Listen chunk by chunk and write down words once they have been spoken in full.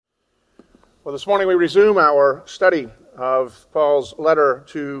Well, this morning we resume our study of Paul's letter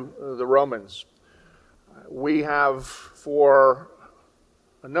to the Romans. We have, for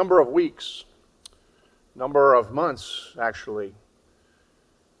a number of weeks, number of months actually,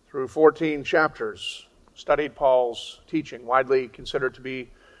 through 14 chapters, studied Paul's teaching, widely considered to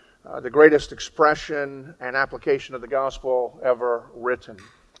be the greatest expression and application of the gospel ever written.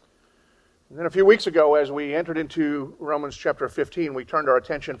 And then a few weeks ago, as we entered into Romans chapter 15, we turned our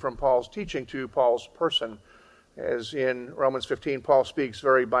attention from Paul's teaching to Paul's person. As in Romans 15, Paul speaks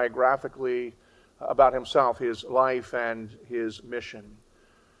very biographically about himself, his life, and his mission.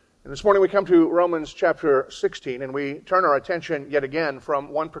 And this morning we come to Romans chapter 16, and we turn our attention yet again from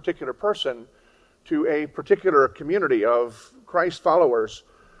one particular person to a particular community of Christ followers,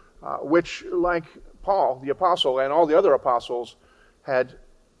 which, like Paul, the apostle, and all the other apostles, had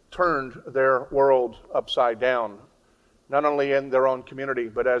turned their world upside down, not only in their own community,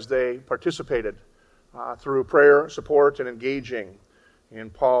 but as they participated through prayer, support, and engaging in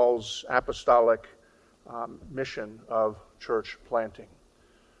Paul's apostolic mission of church planting.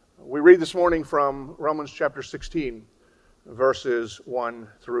 We read this morning from Romans chapter 16, verses 1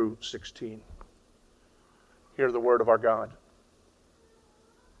 through 16. Hear the word of our God.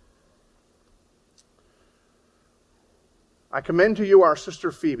 I commend to you our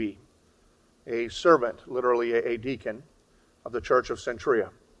sister Phoebe, a servant, literally a deacon, of the church of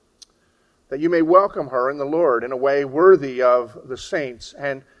Centuria, that you may welcome her in the Lord in a way worthy of the saints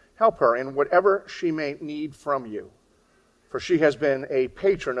and help her in whatever she may need from you, for she has been a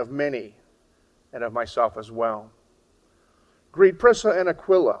patron of many and of myself as well. Greet Prisca and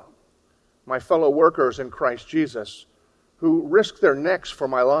Aquila, my fellow workers in Christ Jesus, who risked their necks for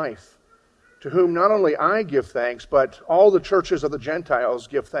my life, to whom not only I give thanks, but all the churches of the Gentiles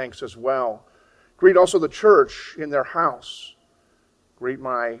give thanks as well. Greet also the church in their house. Greet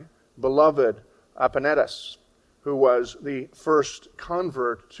my beloved Epaenetus, who was the first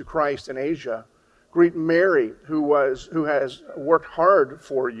convert to Christ in Asia. Greet Mary, who has worked hard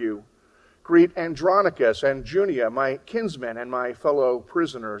for you. Greet Andronicus and Junia, my kinsmen and my fellow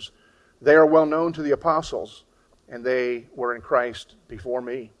prisoners. They are well known to the apostles, and they were in Christ before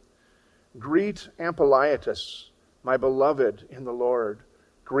me. Greet Ampliatus, my beloved in the Lord.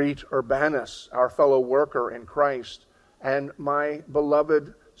 Greet Urbanus, our fellow worker in Christ, and my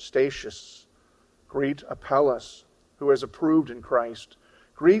beloved Statius. Greet Apelles, who is approved in Christ.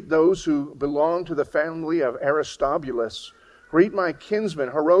 Greet those who belong to the family of Aristobulus. Greet my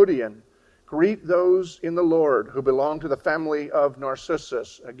kinsman Herodian. Greet those in the Lord who belong to the family of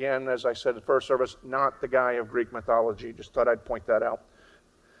Narcissus. Again, as I said at first service, not the guy of Greek mythology. Just thought I'd point that out.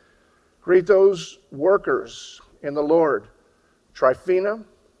 Greet those workers in the Lord, Tryphena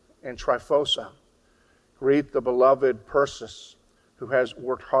and Tryphosa. Greet the beloved Persis, who has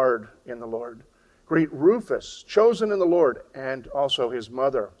worked hard in the Lord. Greet Rufus, chosen in the Lord, and also his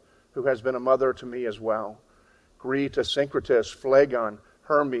mother, who has been a mother to me as well. Greet Asyncritus, Phlegon,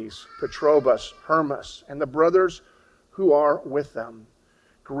 Hermes, Petrobus, Hermas, and the brothers who are with them.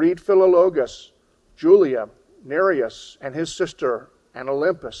 Greet Philologus, Julia, Nereus, and his sister, and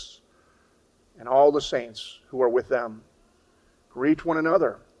Olympus, and all the saints who are with them. Greet one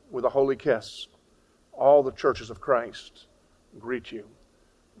another with a holy kiss. All the churches of Christ greet you.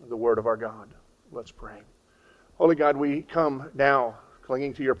 The word of our God. Let's pray. Holy God, we come now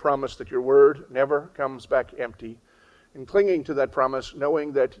clinging to your promise that your word never comes back empty, and clinging to that promise,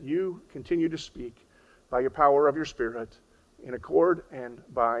 knowing that you continue to speak by your power of your Spirit in accord and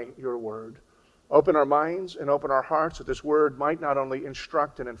by your word. Open our minds and open our hearts that this word might not only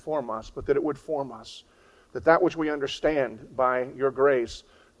instruct and inform us, but that it would form us. That which we understand by your grace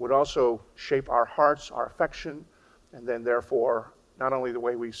would also shape our hearts, our affection, and then therefore not only the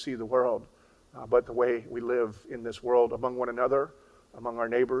way we see the world, but the way we live in this world among one another, among our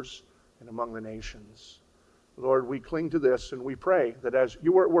neighbors, and among the nations. Lord, we cling to this and we pray that as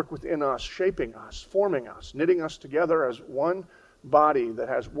you are at work within us, shaping us, forming us, knitting us together as one body that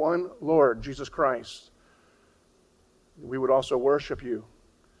has one Lord, Jesus Christ, we would also worship you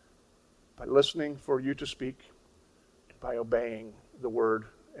by listening for you to speak, by obeying the word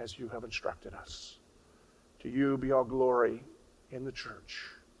as you have instructed us. To you be all glory in the church.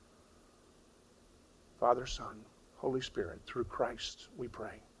 Father, Son, Holy Spirit, through Christ we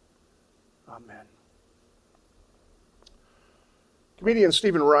pray. Amen. Comedian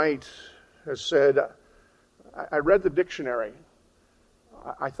Stephen Wright has said, I read the dictionary.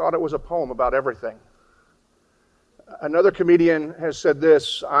 I thought it was a poem about everything. Another comedian has said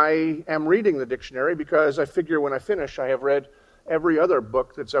this, I am reading the dictionary because I figure when I finish I have read every other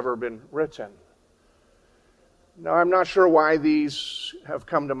book that's ever been written. Now, I'm not sure why these have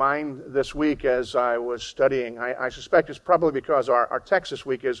come to mind this week as I was studying. I suspect it's probably because our text this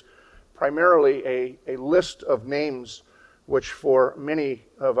week is primarily a list of names, which for many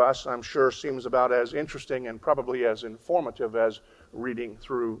of us, I'm sure, seems about as interesting and probably as informative as reading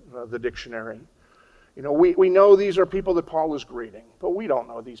through the dictionary. You know, we know these are people that Paul is greeting, but we don't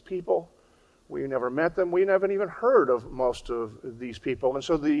know these people. We never met them. We haven't even heard of most of these people. And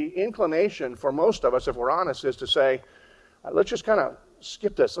so the inclination for most of us, if we're honest, is to say, let's just kind of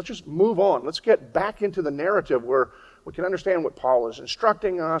skip this. Let's just move on. Let's get back into the narrative where we can understand what Paul is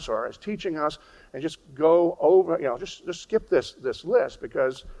instructing us or is teaching us, and just go over, just skip this list,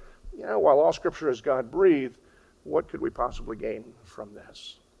 because, while all Scripture is God-breathed, what could we possibly gain from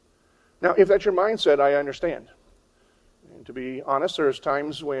this? Now, if that's your mindset, I understand. And to be honest, there's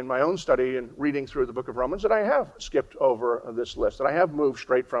times in my own study and reading through the book of Romans that I have skipped over this list, that I have moved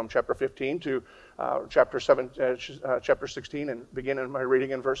straight from chapter 15 to chapter 16 and begin my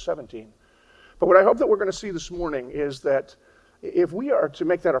reading in verse 17. But what I hope that we're going to see this morning is that if we are to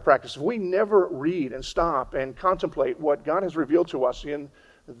make that our practice, if we never read and stop and contemplate what God has revealed to us in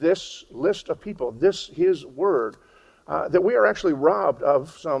this list of people, His Word, that we are actually robbed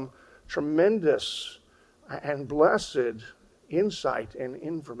of some tremendous and blessed insight and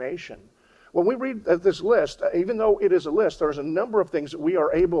information. When we read this list, even though it is a list, there's a number of things that we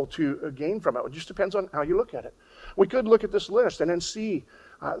are able to gain from it. It just depends on how you look at it. We could look at this list and then see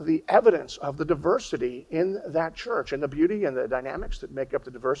the evidence of the diversity in that church and the beauty and the dynamics that make up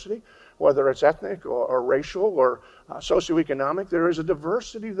the diversity, whether it's ethnic or racial or socioeconomic. There is a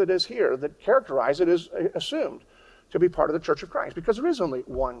diversity that is here that characterizes it as assumed to be part of the Church of Christ, because there is only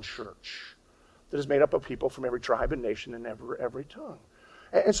one church that is made up of people from every tribe and nation and every tongue.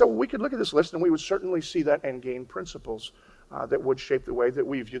 And so we could look at this list and we would certainly see that and gain principles that would shape the way that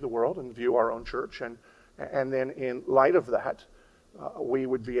we view the world and view our own church. And then in light of that, we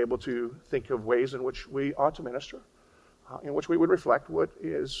would be able to think of ways in which we ought to minister, in which we would reflect what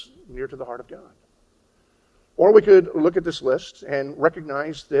is near to the heart of God. Or we could look at this list and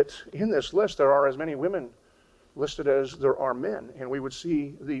recognize that in this list there are as many women listed as there are men, and we would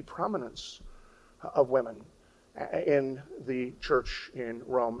see the prominence of women in the church in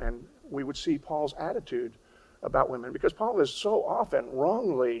Rome, and we would see Paul's attitude about women, because Paul is so often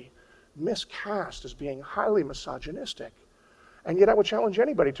wrongly miscast as being highly misogynistic. And yet I would challenge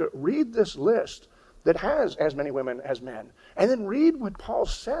anybody to read this list that has as many women as men, and then read what Paul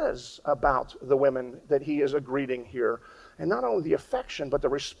says about the women that he is greeting here, and not only the affection, but the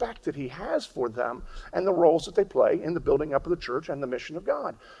respect that he has for them and the roles that they play in the building up of the church and the mission of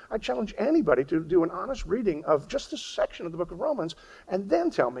God. I challenge anybody to do an honest reading of just this section of the book of Romans and then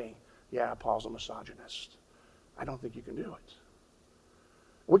tell me, yeah, Paul's a misogynist. I don't think you can do it.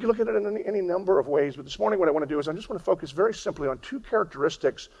 We can look at it in any number of ways, but this morning what I want to do is I just want to focus very simply on two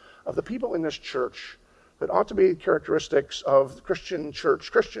characteristics of the people in this church that ought to be characteristics of the Christian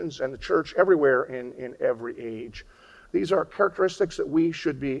church, Christians and the church everywhere in every age. These are characteristics that we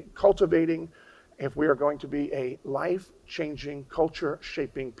should be cultivating if we are going to be a life-changing,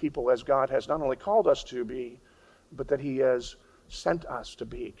 culture-shaping people, as God has not only called us to be, but that He has sent us to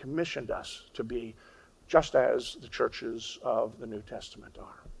be, commissioned us to be, just as the churches of the New Testament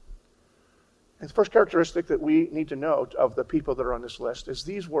are. And the first characteristic that we need to note of the people that are on this list is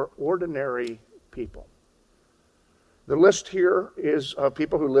these were ordinary people. The list here is of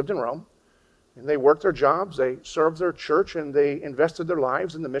people who lived in Rome, and they worked their jobs, they served their church, and they invested their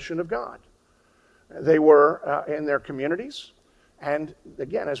lives in the mission of God. They were in their communities, and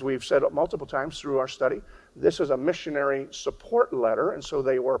again, as we've said multiple times through our study, this is a missionary support letter, and so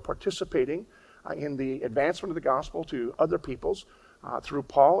they were participating in the advancement of the gospel to other peoples through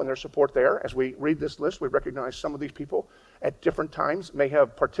Paul and their support there. As we read this list, we recognize some of these people at different times may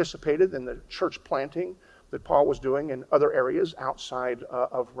have participated in the church planting that Paul was doing in other areas outside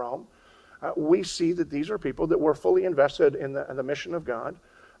of Rome. We see that these are people that were fully invested in the mission of God,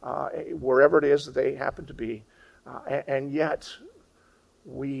 wherever it is that they happen to be. And yet,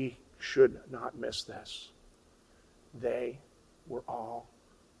 we should not miss this. They were all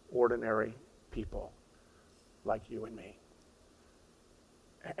ordinary people like you and me.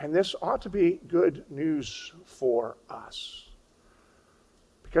 And this ought to be good news for us.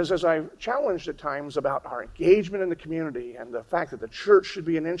 Because as I've challenged at times about our engagement in the community and the fact that the church should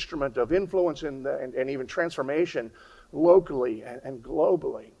be an instrument of influence and even transformation locally and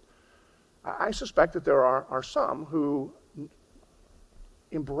globally, I suspect that there are some who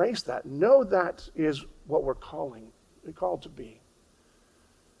embrace that, know that is what we're called to be.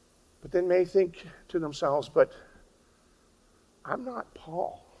 But then may think to themselves, but I'm not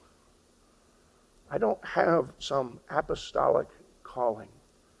Paul. I don't have some apostolic calling.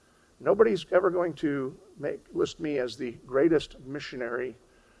 Nobody's ever going to list me as the greatest missionary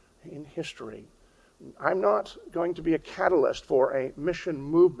in history. I'm not going to be a catalyst for a mission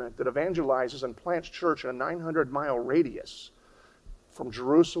movement that evangelizes and plants church in a 900-mile radius from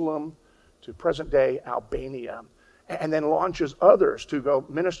Jerusalem to present-day Albania, and then launches others to go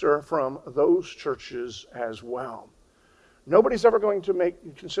minister from those churches as well. Nobody's ever going to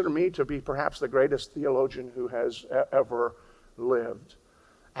consider me to be perhaps the greatest theologian who has ever lived.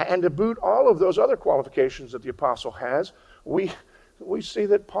 And to boot all of those other qualifications that the apostle has, we see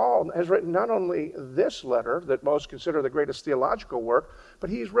that Paul has written not only this letter that most consider the greatest theological work,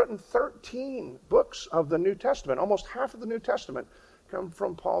 but he's written 13 books of the New Testament. Almost half of the New Testament come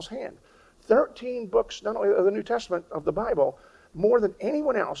from Paul's hand. 13 books, not only of the New Testament, of the Bible, more than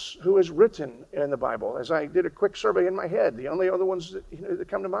anyone else who has written in the Bible. As I did a quick survey in my head, the only other ones that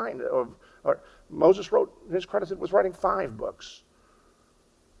come to mind, Moses wrote, his credited with writing 5 books.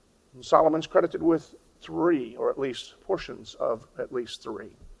 And Solomon's credited with 3, or at least portions of at least 3.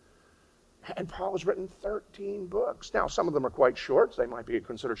 And Paul has written 13 books. Now, some of them are quite short. They might be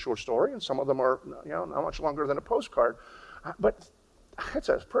considered short story, and some of them are not much longer than a postcard. But it's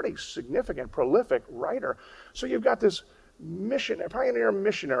a pretty significant, prolific writer. So you've got this pioneer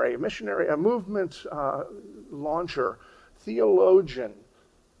missionary, a movement launcher, theologian,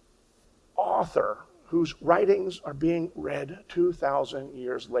 author, whose writings are being read 2,000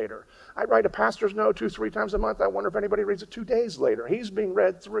 years later. I write a pastor's note 2-3 times a month. I wonder if anybody reads it 2 days later. He's being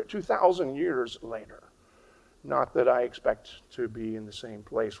read 2,000 years later. Not that I expect to be in the same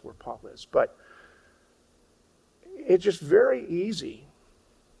place where Paul is, but it's just very easy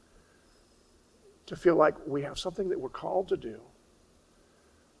to feel like we have something that we're called to do,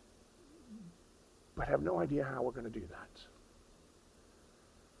 but have no idea how we're going to do that.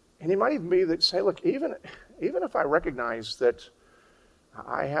 And it might even be that say, look, even if I recognize that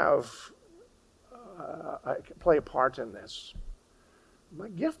I can play a part in this, my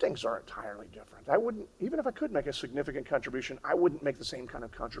giftings are entirely different. Even if I could make a significant contribution, I wouldn't make the same kind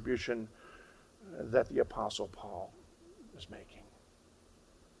of contribution that the Apostle Paul is making.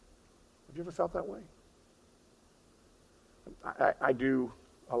 Have you ever felt that way? I do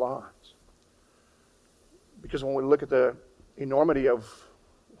a lot. Because when we look at the enormity of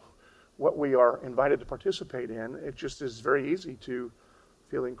what we are invited to participate in, it just is very easy to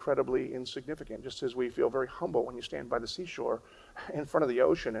feel incredibly insignificant, just as we feel very humble when you stand by the seashore in front of the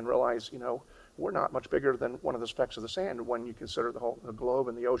ocean and realize, we're not much bigger than one of the specks of the sand when you consider the globe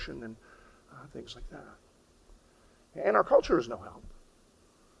and the ocean and things like that. And our culture is no help,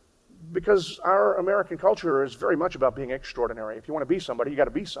 because our American culture is very much about being extraordinary. If you want to be somebody, you got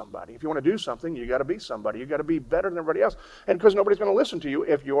to be somebody. If you want to do something, you got to be somebody. You got to be better than everybody else. And because nobody's going to listen to you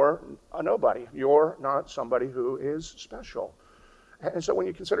if you're a nobody. You're not somebody who is special. And so when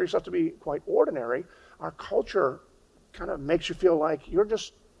you consider yourself to be quite ordinary, our culture kind of makes you feel like you're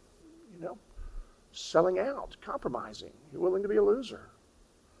just, selling out, compromising. You're willing to be a loser.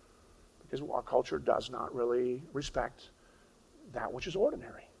 Because our culture does not really respect that which is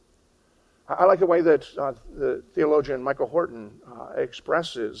ordinary. I like the way that the theologian Michael Horton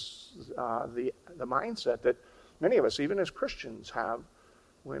expresses the mindset that many of us, even as Christians, have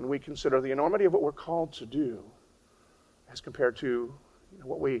when we consider the enormity of what we're called to do as compared to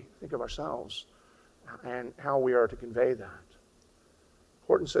what we think of ourselves and how we are to convey that.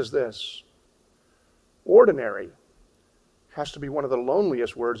 Horton says this: ordinary has to be one of the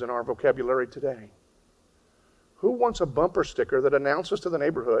loneliest words in our vocabulary today. Who wants a bumper sticker that announces to the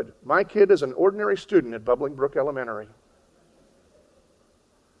neighborhood, my kid is an ordinary student at Bubbling Brook Elementary?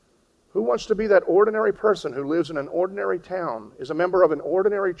 Who wants to be that ordinary person who lives in an ordinary town, is a member of an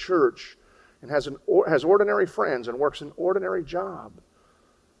ordinary church, and has ordinary friends and works an ordinary job?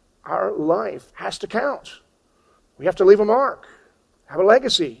 Our life has to count. We have to leave a mark, have a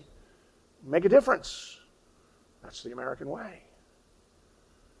legacy, make a difference. That's the American way.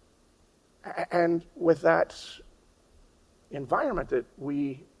 And with that environment that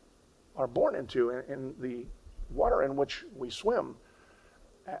we are born into, in the water in which we swim,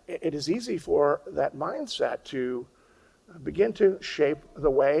 it is easy for that mindset to begin to shape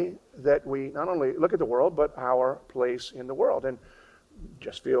the way that we not only look at the world, but our place in the world, and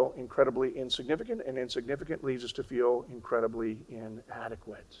just feel incredibly insignificant, and insignificant leads us to feel incredibly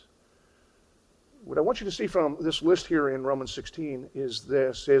inadequate. What I want you to see from this list here in Romans 16 is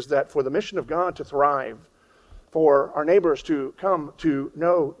that for the mission of God to thrive, for our neighbors to come to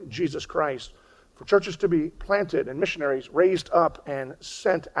know Jesus Christ, for churches to be planted and missionaries raised up and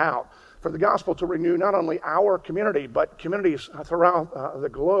sent out, for the gospel to renew not only our community, but communities throughout the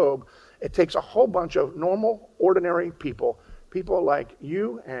globe, It takes a whole bunch of normal, ordinary people like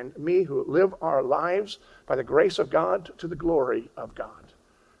you and me who live our lives by the grace of God to the glory of God.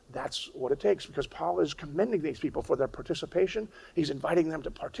 That's what it takes, because Paul is commending these people for their participation. He's inviting them to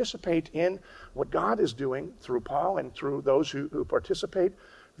participate in what God is doing through Paul and through those who participate.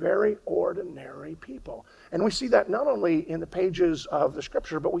 Very ordinary people. And we see that not only in the pages of the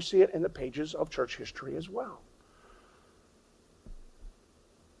Scripture, but we see it in the pages of church history as well.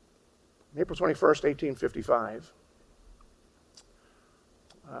 April 21st, 1855,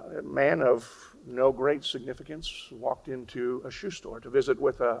 a man of no great significance walked into a shoe store to visit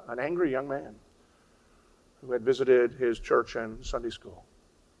with an angry young man who had visited his church and Sunday school.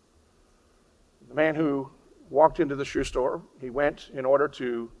 The man who walked into the shoe store, he went in order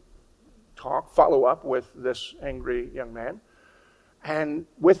to follow up with this angry young man. And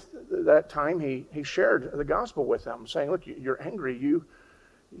with that time, he shared the gospel with them, saying, look, you're angry. You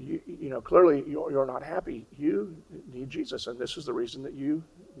clearly you're not happy. You need Jesus, and this is the reason that you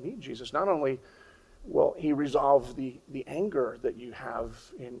need Jesus. Not only will he resolve the anger that you have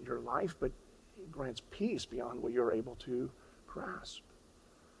in your life, but he grants peace beyond what you're able to grasp.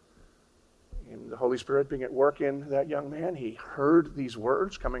 And the Holy Spirit being at work in that young man, he heard these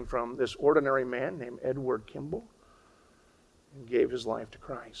words coming from this ordinary man named Edward Kimball and gave his life to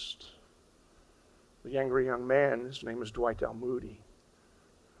Christ. The angry young man, his name is Dwight L. Moody,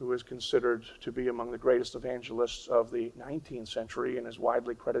 who is considered to be among the greatest evangelists of the 19th century and is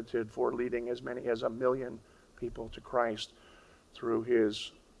widely credited for leading as many as 1 million people to Christ through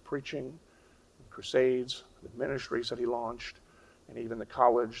his preaching, crusades, the ministries that he launched, and even the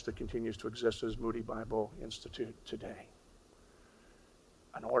college that continues to exist as Moody Bible Institute today.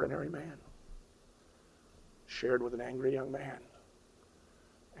 An ordinary man shared with an angry young man,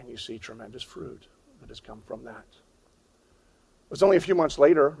 and you see tremendous fruit that has come from that. It was only a few months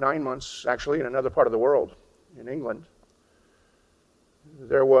later, 9 months actually, in another part of the world, in England,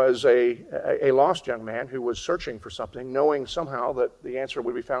 there was a lost young man who was searching for something, knowing somehow that the answer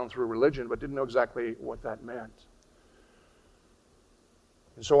would be found through religion, but didn't know exactly what that meant.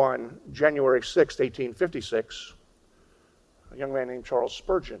 And so on January 6, 1856, a young man named Charles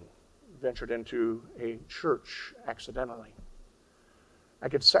Spurgeon ventured into a church accidentally. I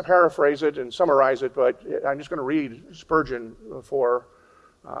could paraphrase it and summarize it, but I'm just going to read Spurgeon for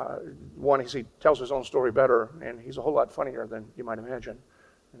one. He tells his own story better, and he's a whole lot funnier than you might imagine,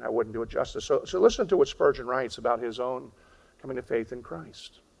 and I wouldn't do it justice. So listen to what Spurgeon writes about his own coming to faith in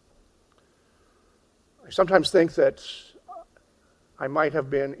Christ. I sometimes think that I might have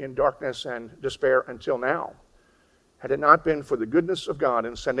been in darkness and despair until now, had it not been for the goodness of God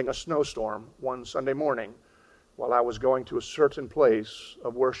in sending a snowstorm one Sunday morning while I was going to a certain place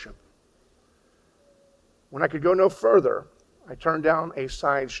of worship. When I could go no further, I turned down a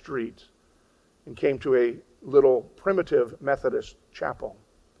side street and came to a little primitive Methodist chapel.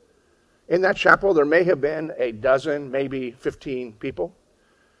 In that chapel, there may have been a dozen, maybe 15 people.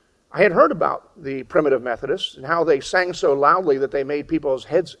 I had heard about the primitive Methodists and how they sang so loudly that they made people's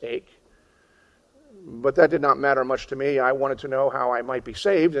heads ache. But that did not matter much to me. I wanted to know how I might be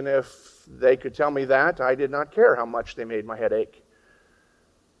saved, and if they could tell me that, I did not care how much they made my head ache.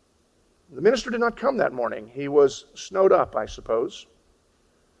 The minister did not come that morning. He was snowed up, I suppose.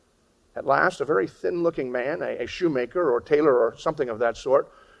 At last, a very thin-looking man, a shoemaker or tailor or something of that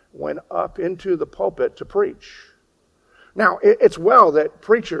sort, went up into the pulpit to preach. Now, it's well that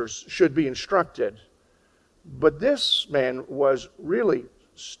preachers should be instructed, but this man was really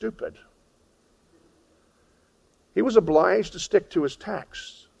stupid. He was obliged to stick to his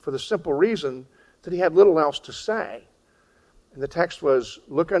text for the simple reason that he had little else to say. And the text was,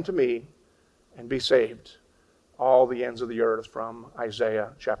 "Look unto me and be saved, all the ends of the earth," from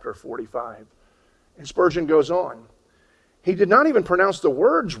Isaiah chapter 45. And Spurgeon goes on. He did not even pronounce the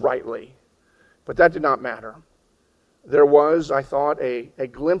words rightly, but that did not matter. There was, I thought, a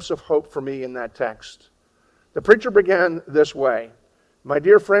glimpse of hope for me in that text. The preacher began this way. My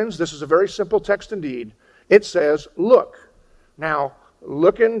dear friends, this is a very simple text indeed. It says, look. Now,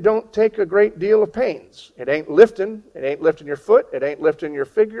 looking don't take a great deal of pains. It ain't lifting your foot. It ain't lifting your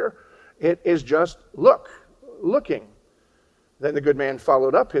figure. It is just looking. Then the good man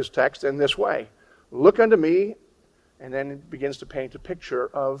followed up his text in this way. Look unto me, and then it begins to paint a picture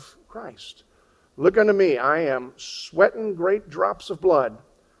of Christ. Look unto me, I am sweating great drops of blood.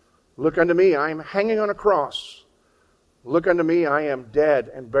 Look unto me, I am hanging on a cross. Look unto me, I am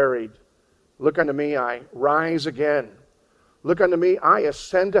dead and buried. Look unto me, I rise again. Look unto me, I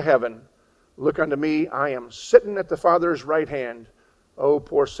ascend to heaven. Look unto me, I am sitting at the Father's right hand. O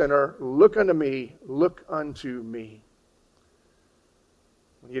poor sinner, look unto me, look unto me.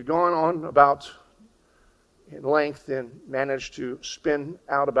 When he had gone on about in length and managed to spin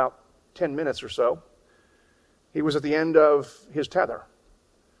out about 10 minutes or so, he was at the end of his tether.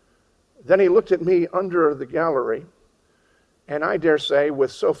 Then he looked at me under the gallery, and I dare say,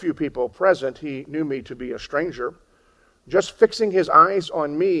 with so few people present, he knew me to be a stranger. Just fixing his eyes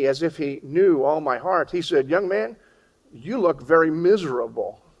on me as if he knew all my heart, he said, "Young man, you look very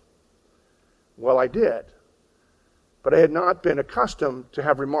miserable." Well, I did. But I had not been accustomed to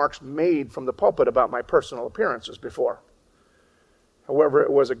have remarks made from the pulpit about my personal appearances before. However,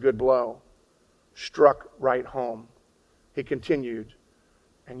 it was a good blow. Struck right home. He continued,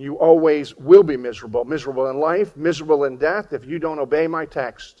 "And you always will be miserable. Miserable in life, miserable in death if you don't obey my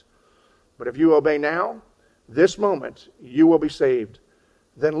text. But if you obey now, this moment, you will be saved."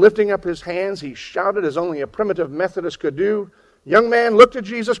 Then lifting up his hands, he shouted as only a primitive Methodist could do, "Young man, look to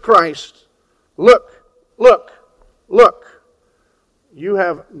Jesus Christ. Look, look, look. You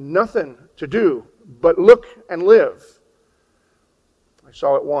have nothing to do but look and live." I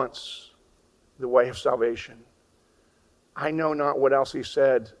saw at once the way of salvation. I know not what else he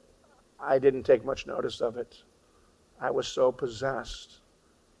said. I didn't take much notice of it. I was so possessed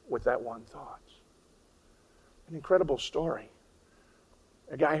with that one thought. An incredible story.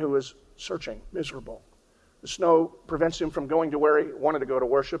 A guy who was searching, miserable. The snow prevents him from going to where he wanted to go to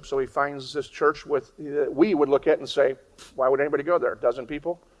worship, so he finds this church we would look at and say, why would anybody go there? A dozen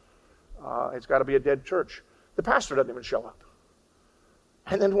people? It's got to be a dead church. The pastor doesn't even show up.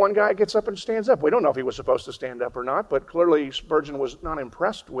 And then one guy gets up and stands up. We don't know if he was supposed to stand up or not, but clearly Spurgeon was not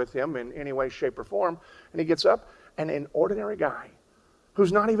impressed with him in any way, shape, or form. And he gets up, and an ordinary guy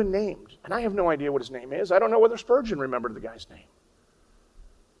who's not even named, and I have no idea what his name is. I don't know whether Spurgeon remembered the guy's name.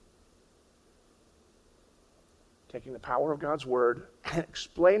 Taking the power of God's Word and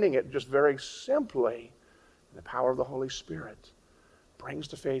explaining it just very simply in the power of the Holy Spirit brings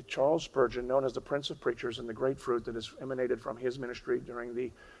to faith Charles Spurgeon, known as the Prince of Preachers, and the great fruit that has emanated from his ministry during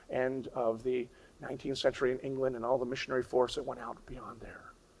the end of the 19th century in England and all the missionary force that went out beyond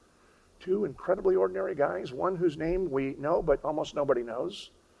there. Two incredibly ordinary guys, one whose name we know but almost nobody knows,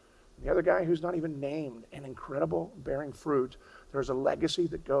 and the other guy who's not even named, an incredible bearing fruit. There's a legacy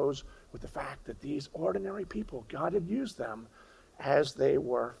that goes with the fact that these ordinary people, God had used them as they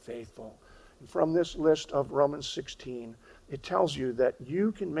were faithful. And from this list of Romans 16, it tells you that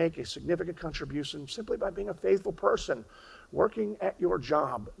you can make a significant contribution simply by being a faithful person, working at your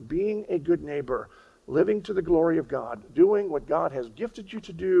job, being a good neighbor, living to the glory of God, doing what God has gifted you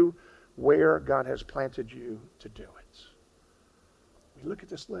to do, where God has planted you to do it. We look at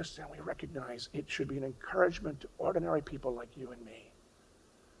this list and we recognize it should be an encouragement to ordinary people like you and me,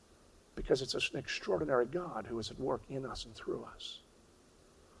 because it's an extraordinary God who is at work in us and through us.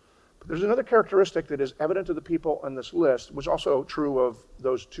 But there's another characteristic that is evident to the people on this list, which is also true of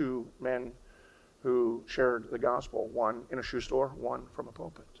those two men who shared the gospel, one in a shoe store, one from a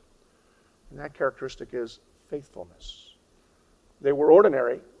pulpit. And that characteristic is faithfulness. They were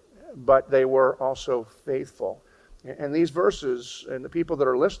ordinary, but they were also faithful. And these verses and the people that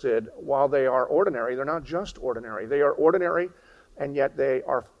are listed, while they are ordinary, they're not just ordinary. They are ordinary, and yet they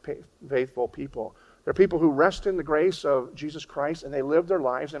are faithful people. They're people who rest in the grace of Jesus Christ, and they live their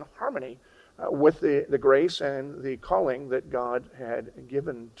lives in harmony with the grace and the calling that God had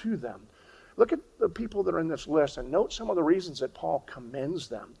given to them. Look at the people that are in this list and note some of the reasons that Paul commends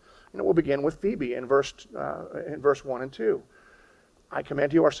them. We'll begin with Phoebe in verse 1 and 2. "I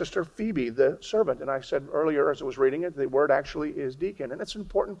commend to you our sister Phoebe, the servant." And I said earlier as I was reading it, the word actually is deacon. And it's an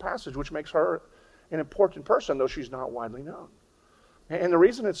important passage, which makes her an important person, though she's not widely known. And the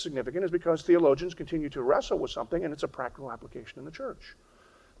reason it's significant is because theologians continue to wrestle with something, and it's a practical application in the church.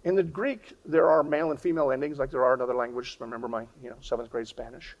 In the Greek, there are male and female endings like there are in other languages. Remember my 7th grade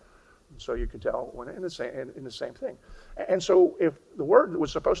Spanish. So you can tell when in the same thing. And so if the word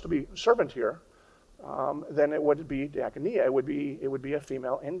was supposed to be servant here, then it would be diakonia. It would be a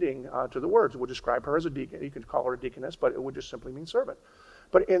female ending to the words. It would describe her as a deacon. You could call her a deaconess, but it would just simply mean servant.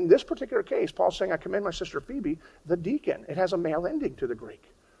 But in this particular case, Paul's saying, "I commend my sister Phoebe, the deacon." It has a male ending to the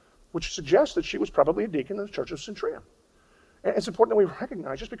Greek, which suggests that she was probably a deacon in the church of Centuria. And it's important that we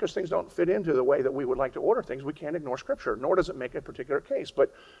recognize, just because things don't fit into the way that we would like to order things, we can't ignore Scripture, nor does it make a particular case.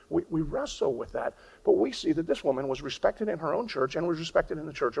 But we wrestle with that. But we see that this woman was respected in her own church and was respected in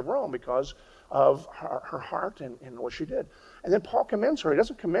the church of Rome because of her heart and what she did. And then Paul commends her. He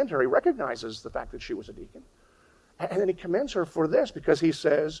doesn't commend her. He recognizes the fact that she was a deacon. And then he commends her for this because he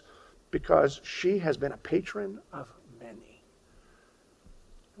says, because she has been a patron of many.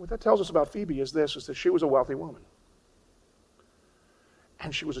 What that tells us about Phoebe is this, is that she was a wealthy woman.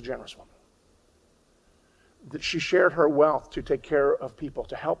 And she was a generous woman. that she shared her wealth to take care of people,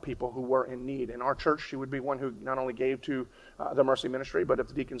 to help people who were in need. In our church, she would be one who not only gave to the Mercy Ministry, but if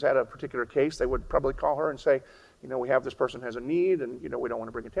the deacons had a particular case, they would probably call her and say, we have this person has a need, and, we don't want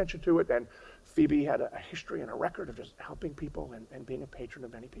to bring attention to it. And Phoebe had a history and a record of just helping people and being a patron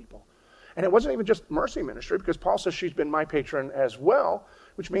of many people. And it wasn't even just Mercy Ministry, because Paul says she's been my patron as well,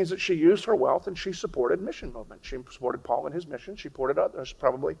 which means that she used her wealth and she supported mission movement. She supported Paul in his mission. She supported others,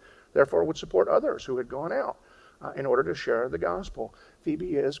 probably, therefore, would support others who had gone out in order to share the gospel.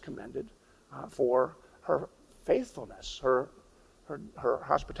 Phoebe is commended for her faithfulness, her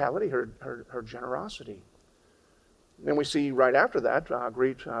hospitality, her generosity. Then we see right after that,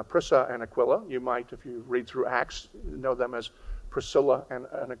 greet Prisca and Aquila. You might, if you read through Acts, know them as Priscilla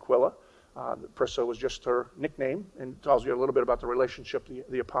and Aquila. Prisca was just her nickname, and tells you a little bit about the relationship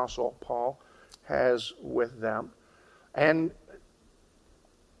the Apostle Paul has with them. And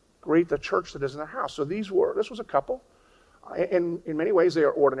greet the church that is in their house. So this was a couple. In many ways, they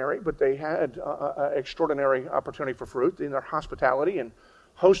are ordinary, but they had an extraordinary opportunity for fruit in their hospitality and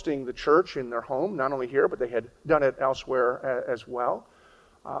hosting the church in their home, not only here, but they had done it elsewhere as well.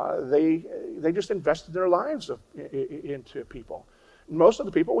 They just invested their lives into people. Most of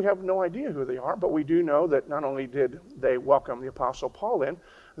the people, we have no idea who they are, but we do know that not only did they welcome the Apostle Paul in,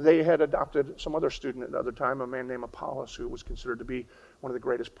 they had adopted some other student at another time, a man named Apollos, who was considered to be one of the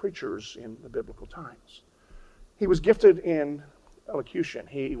greatest preachers in the biblical times. He was gifted in elocution.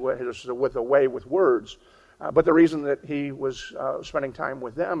 He was with a way with words. But the reason that he was spending time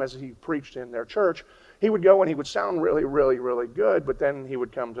with them as he preached in their church, he would go and he would sound really, really, really good, but then he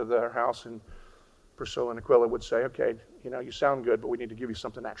would come to their house and Priscilla and Aquila would say, okay, you sound good, but we need to give you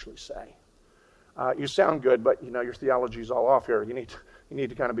something to actually say. You sound good, but your theology's all off here. You need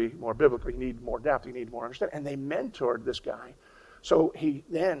to kind of be more biblical. You need more depth. You need more understanding. And they mentored this guy. So he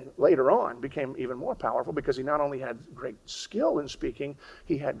then, later on, became even more powerful because he not only had great skill in speaking,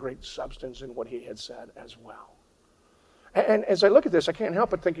 he had great substance in what he had said as well. And as I look at this, I can't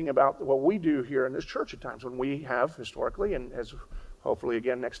help but thinking about what we do here in this church at times when we have historically, and as hopefully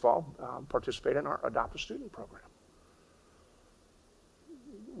again next fall, participate in our Adopt a Student program.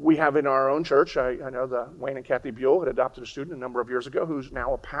 We have in our own church, I know the Wayne and Kathy Buell had adopted a student a number of years ago who's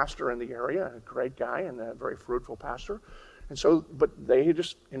now a pastor in the area, a great guy and a very fruitful pastor. And so, but they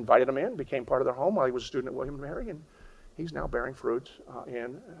just invited him in, became part of their home while he was a student at William & Mary, and he's now bearing fruit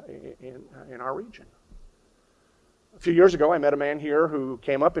in our region. A few years ago, I met a man here who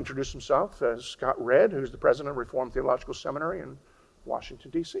came up, introduced himself as Scott Redd, who's the president of Reformed Theological Seminary in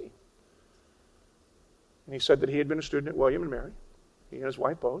Washington, D.C. And he said that he had been a student at William & Mary, he and his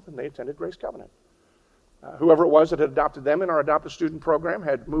wife both, and they attended Grace Covenant. Whoever it was that had adopted them in our Adopt a Student program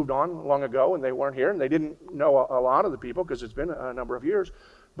had moved on long ago, and they weren't here, and they didn't know a lot of the people because it's been a number of years.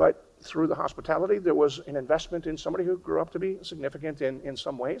 But through the hospitality, there was an investment in somebody who grew up to be significant in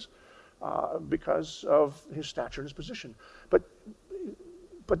some ways because of his stature and his position. But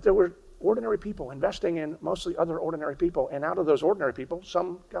there were ordinary people investing in mostly other ordinary people, and out of those ordinary people,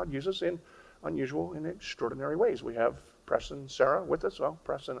 some God uses in unusual and extraordinary ways. We have Preston and Sarah with us. Well,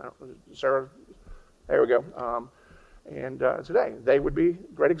 Preston, Sarah, there we go. And today, they would be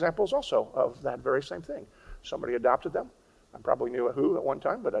great examples also of that very same thing. Somebody adopted them. I probably knew who at one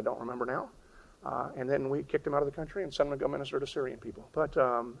time, but I don't remember now. And then we kicked them out of the country and sent them to go minister to Syrian people, but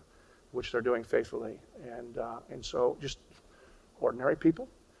which they're doing faithfully. And so just ordinary people.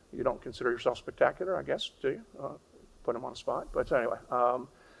 You don't consider yourself spectacular, I guess, do you? Put them on the spot. But anyway,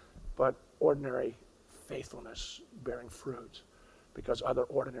 but ordinary faithfulness bearing fruit because other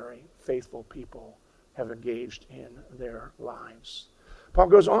ordinary faithful people have engaged in their lives. Paul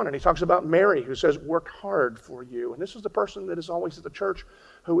goes on and he talks about Mary, who says, work hard for you. And this is the person that is always at the church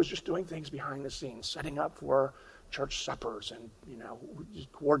who is just doing things behind the scenes, setting up for church suppers and,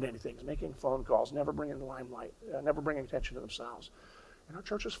 just coordinating things, making phone calls, never bringing the limelight, never bringing attention to themselves. And our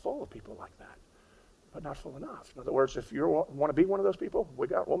church is full of people like that, but not full enough. In other words, if you want to be one of those people,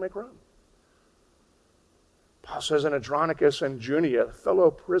 we'll make room. Paul says, and Andronicus and Junia,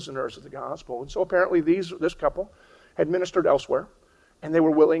 fellow prisoners of the gospel. And so apparently this couple had ministered elsewhere, and they were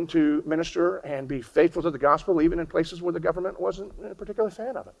willing to minister and be faithful to the gospel, even in places where the government wasn't a particular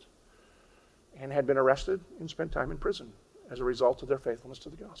fan of it, and had been arrested and spent time in prison as a result of their faithfulness to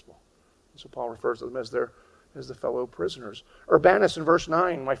the gospel. And so Paul refers to them as the fellow prisoners. Urbanus in verse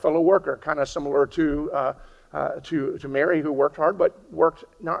 9, my fellow worker, kind of similar to Mary, who worked hard, but worked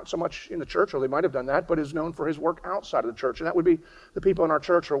not so much in the church, or they might have done that, but is known for his work outside of the church. And that would be the people in our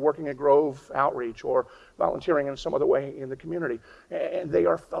church who are working at Grove Outreach or volunteering in some other way in the community. And they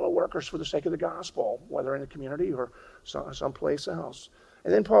are fellow workers for the sake of the gospel, whether in the community or someplace else.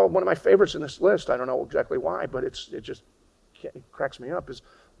 And then Paul, one of my favorites in this list, I don't know exactly why, but it cracks me up, is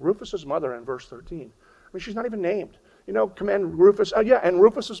Rufus's mother in verse 13. I mean, she's not even named. Commend Rufus. Oh, yeah, and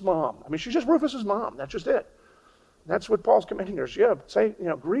Rufus's mom. I mean, she's just Rufus's mom. That's just it. That's what Paul's commending her. Yeah, say,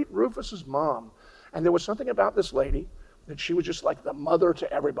 greet Rufus's mom. And there was something about this lady that she was just like the mother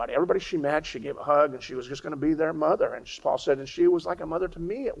to everybody. Everybody she met, she gave a hug, and she was just going to be their mother. And Paul said, and she was like a mother to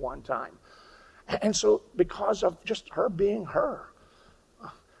me at one time. And so because of just her being her,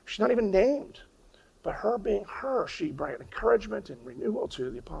 she's not even named, but her being her, she brought encouragement and renewal to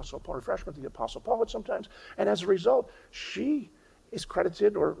the Apostle Paul, refreshment to the Apostle Paul sometimes. And as a result, she is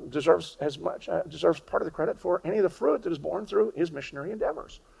credited or deserves part of the credit for any of the fruit that is born through his missionary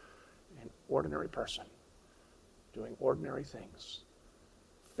endeavors. An ordinary person doing ordinary things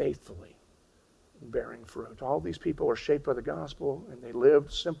faithfully, bearing fruit. All these people are shaped by the gospel, and they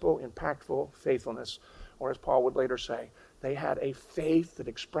lived simple, impactful faithfulness. Or as Paul would later say, they had a faith that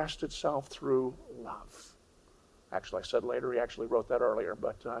expressed itself through love. Actually, I said later, he actually wrote that earlier,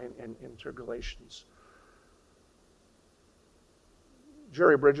 but in Galatians.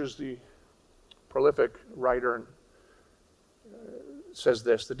 Jerry Bridges, the prolific writer, says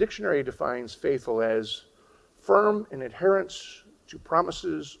this: the dictionary defines faithful as firm in adherence to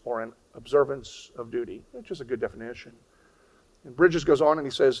promises or an observance of duty, which is a good definition. And Bridges goes on and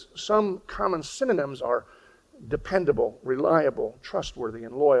he says, some common synonyms are dependable, reliable, trustworthy,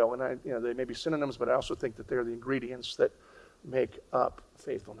 and loyal. And they may be synonyms, but I also think that they're the ingredients that make up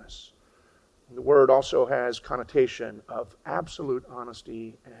faithfulness. And the word also has connotation of absolute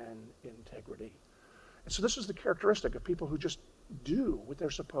honesty and integrity. And so this is the characteristic of people who just do what they're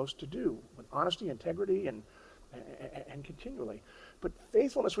supposed to do with honesty, integrity, and continually. But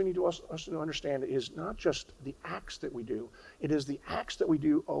faithfulness, we need to also understand, is not just the acts that we do. It is the acts that we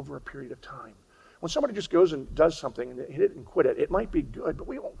do over a period of time. When somebody just goes and does something and hit it and quit it, it might be good, but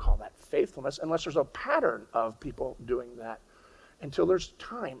we won't call that faithfulness unless there's a pattern of people doing that. Until there's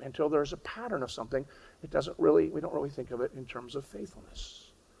time, until there's a pattern of something, we don't really think of it in terms of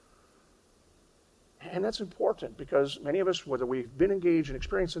faithfulness. And that's important because many of us, whether we've been engaged and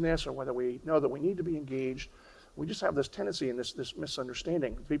experiencing this or whether we know that we need to be engaged, we just have this tendency and this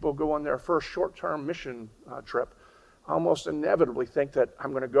misunderstanding. People go on their first short-term mission trip, almost inevitably think that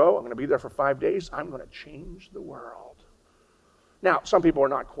I'm going to be there for 5 days, I'm going to change the world. Now, some people are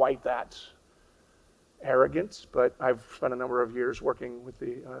not quite that arrogant, but I've spent a number of years working with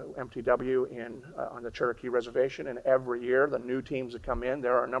the MTW on the Cherokee Reservation, and every year the new teams that come in,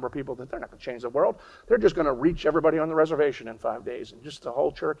 there are a number of people that they're not going to change the world. They're just going to reach everybody on the reservation in 5 days, and just the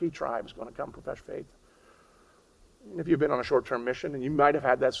whole Cherokee tribe is going to come profess faith. And if you've been on a short-term mission, and you might have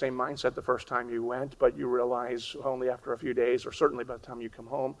had that same mindset the first time you went, but you realize only after a few days, or certainly by the time you come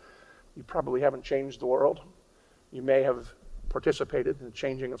home, you probably haven't changed the world. You may have participated in the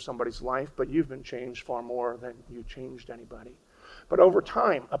changing of somebody's life, but you've been changed far more than you changed anybody. But over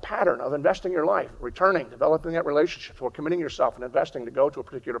time, a pattern of investing your life, returning, developing that relationship, or committing yourself and investing to go to a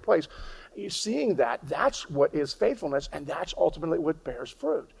particular place, seeing that's what is faithfulness, and that's ultimately what bears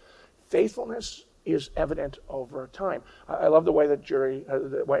fruit. Faithfulness is evident over time. I love the way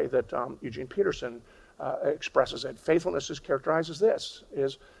that Eugene Peterson expresses it. Faithfulness is characterized as this: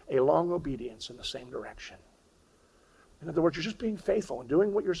 is a long obedience in the same direction. In other words, you're just being faithful and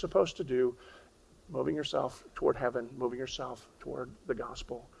doing what you're supposed to do, moving yourself toward heaven, moving yourself toward the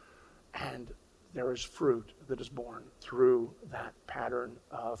gospel, and there is fruit that is born through that pattern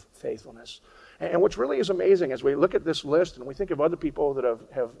of faithfulness. And what's really is amazing as we look at this list and we think of other people that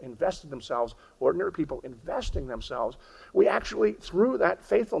have invested themselves, ordinary people investing themselves, we actually, through that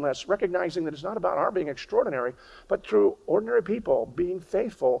faithfulness, recognizing that it's not about our being extraordinary, but through ordinary people being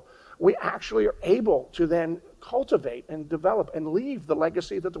faithful, we actually are able to then cultivate and develop and leave the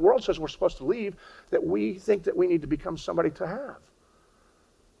legacy that the world says we're supposed to leave, that we think that we need to become somebody to have.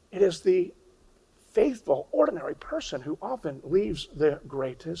 It is the faithful, ordinary person who often leaves the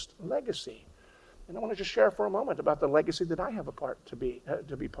greatest legacy. And I want to just share for a moment about the legacy that I have a part to be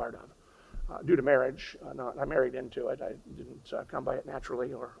part of. Due to marriage, I married into it. I didn't come by it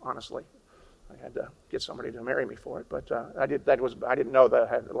naturally or honestly. I had to get somebody to marry me for it, but I didn't know that I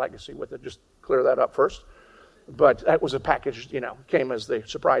had a legacy with it. Just clear that up first. But that was a package, came as the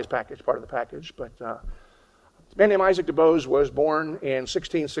surprise package, part of the package. But a man named Isaac DuBose was born in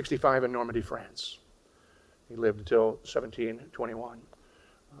 1665 in Normandy, France. He lived until 1721.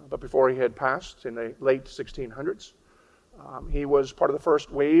 But before he had passed in the late 1600s, he was part of the first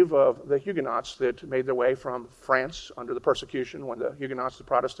wave of the Huguenots that made their way from France under the persecution when the Huguenots, the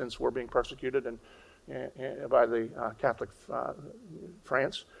Protestants, were being persecuted by the Catholic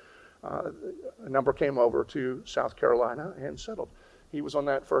France. A number came over to South Carolina and settled. he was on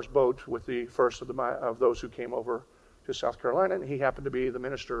that first boat with the first of those who came over to South Carolina, and he happened to be the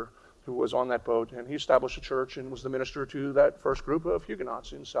minister who was on that boat, and he established a church and was the minister to that first group of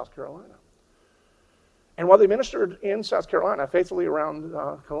Huguenots in South Carolina. And while they ministered in South Carolina, faithfully around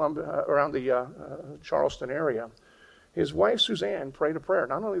the Charleston area, his wife Suzanne prayed a prayer,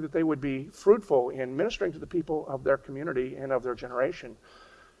 not only that they would be fruitful in ministering to the people of their community and of their generation,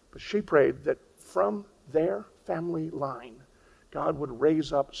 but she prayed that from their family line, God would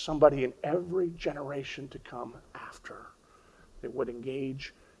raise up somebody in every generation to come after that would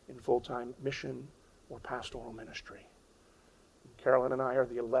engage in full-time mission or pastoral ministry. And Carolyn and I are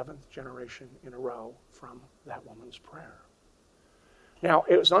the 11th generation in a row from that woman's prayer. Now,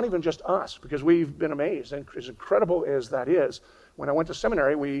 it was not even just us, because we've been amazed, and as incredible as that is, when I went to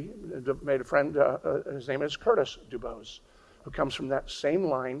seminary, we made a friend, his name is Curtis DuBose, who comes from that same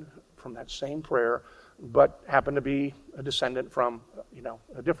line, from that same prayer, but happened to be a descendant from,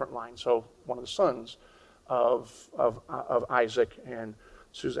 a different line. So one of the sons of Isaac and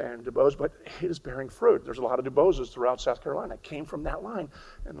Suzanne DuBose, but it is bearing fruit. There's a lot of DuBoses throughout South Carolina. It came from that line,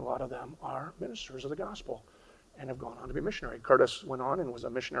 and a lot of them are ministers of the gospel and have gone on to be missionary. Curtis went on and was a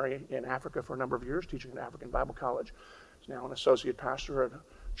missionary in Africa for a number of years, teaching at African Bible College. He's now an associate pastor at a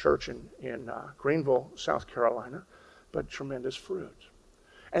church in Greenville, South Carolina, but tremendous fruit.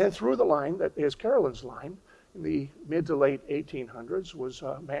 And then through the line that is Carolyn's line, in the mid to late 1800s, was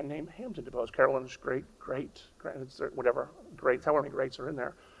a man named Hampton DuBose, Carolyn's great, however many greats are in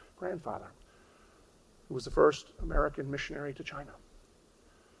there, grandfather, who was the first American missionary to China.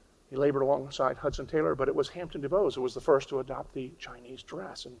 He labored alongside Hudson Taylor, but it was Hampton DuBose who was the first to adopt the Chinese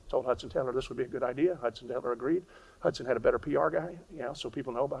dress and told Hudson Taylor this would be a good idea. Hudson Taylor agreed. Hudson had a better PR guy, so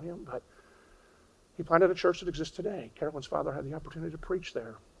people know about him, but he planted a church that exists today. Carolyn's father had the opportunity to preach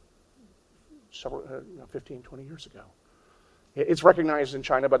there 15, 20 years ago. It's recognized in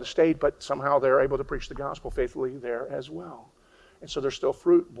China by the state, but somehow they're able to preach the gospel faithfully there as well. And so there's still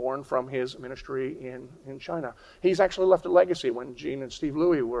fruit born from his ministry in China. He's actually left a legacy. When Gene and Steve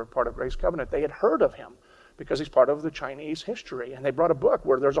Louie were part of Grace Covenant, they had heard of him because he's part of the Chinese history. And they brought a book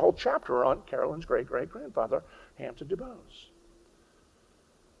where there's a whole chapter on Carolyn's great-great-grandfather, Hampton DuBose.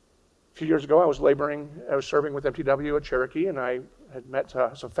 A few years ago, I was serving with MTW at Cherokee, and I had met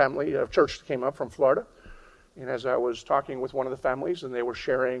some family, a church that came up from Florida. And as I was talking with one of the families, and they were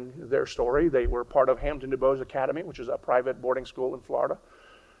sharing their story, they were part of Hampton DuBose Academy, which is a private boarding school in Florida.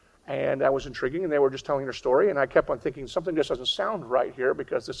 And that was intriguing, and they were just telling their story, and I kept on thinking, something just doesn't sound right here,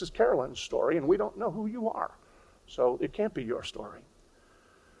 because this is Carolyn's story, and we don't know who you are. So it can't be your story.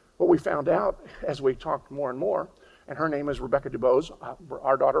 What we found out as we talked more and more, and her name is Rebecca DuBose.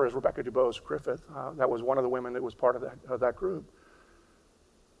 Our daughter is Rebecca DuBose Griffith. That was one of the women that was part of that group.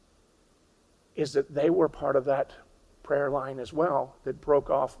 Is that they were part of that prayer line as well that broke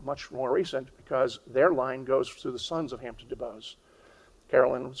off much more recent, because their line goes through the sons of Hampton DuBose.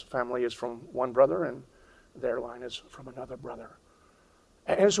 Carolyn's family is from one brother, and their line is from another brother.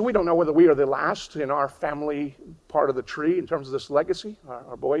 And so we don't know whether we are the last in our family part of the tree in terms of this legacy.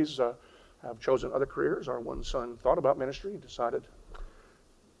 Our boys have chosen other careers. Our one son thought about ministry and decided,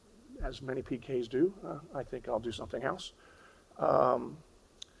 as many PKs do, I think I'll do something else.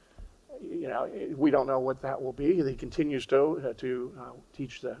 We don't know what that will be. He continues to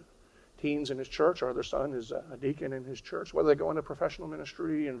teach the teens in his church. Our other son is a deacon in his church. Whether they go into professional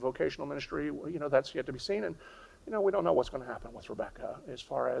ministry and vocational ministry, that's yet to be seen. And, we don't know what's going to happen with Rebecca as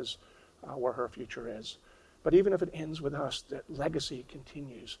far as where her future is. But even if it ends with us, that legacy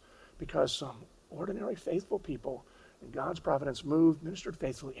continues, because some ordinary faithful people in God's providence moved, ministered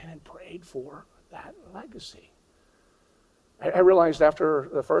faithfully, and prayed for that legacy. I realized after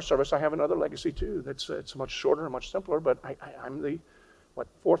the first service I have another legacy too. It's much shorter and much simpler, but I'm the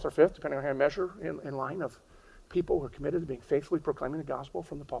fourth or fifth, depending on how you measure, in line of people who are committed to being faithfully proclaiming the gospel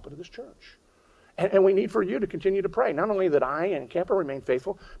from the pulpit of this church. And we need for you to continue to pray, not only that I and Camper remain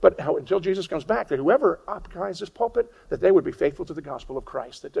faithful, but until Jesus comes back, that whoever occupies this pulpit, that they would be faithful to the gospel of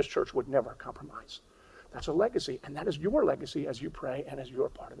Christ, that this church would never compromise. That's a legacy, and that is your legacy as you pray and as you're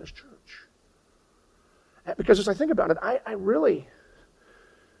part of this church. Because as I think about it, I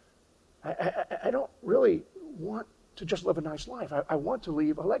don't really want to just live a nice life. I want to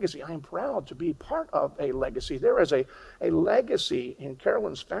leave a legacy. I am proud to be part of a legacy. There is a legacy in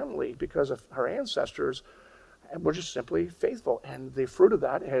Carolyn's family because of her ancestors, and we're just simply faithful. And the fruit of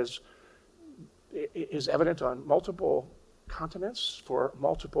that is evident on multiple continents for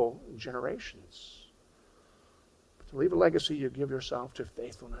multiple generations. To leave a legacy, you give yourself to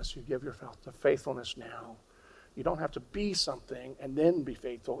faithfulness. You give yourself to faithfulness now. You don't have to be something and then be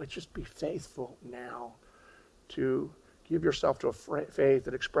faithful. It's just be faithful now to Give yourself to a faith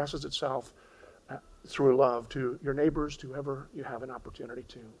that expresses itself through love to your neighbors, to whoever you have an opportunity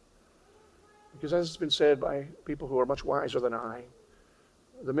to. Because as has been said by people who are much wiser than I,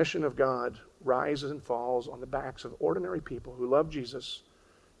 the mission of God rises and falls on the backs of ordinary people who love Jesus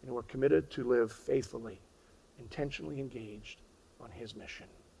and who are committed to live faithfully, intentionally engaged on his mission.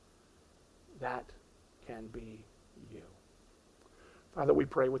 That can be you. Father, we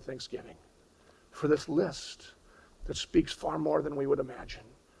pray with thanksgiving for this list that speaks far more than we would imagine.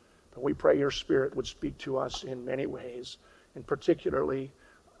 But we pray your Spirit would speak to us in many ways, and particularly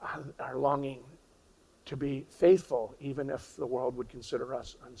our longing to be faithful, even if the world would consider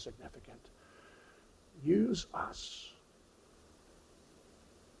us insignificant. Use us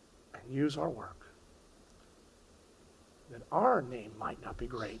and use our work, that our name might not be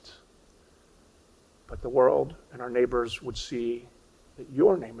great, but the world and our neighbors would see that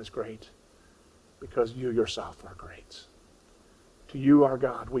your name is great because you yourself are great. To you, our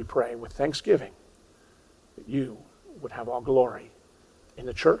God, we pray with thanksgiving that you would have all glory in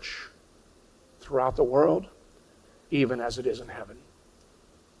the church, throughout the world, even as it is in heaven.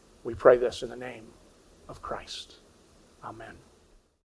 We pray this in the name of Christ. Amen.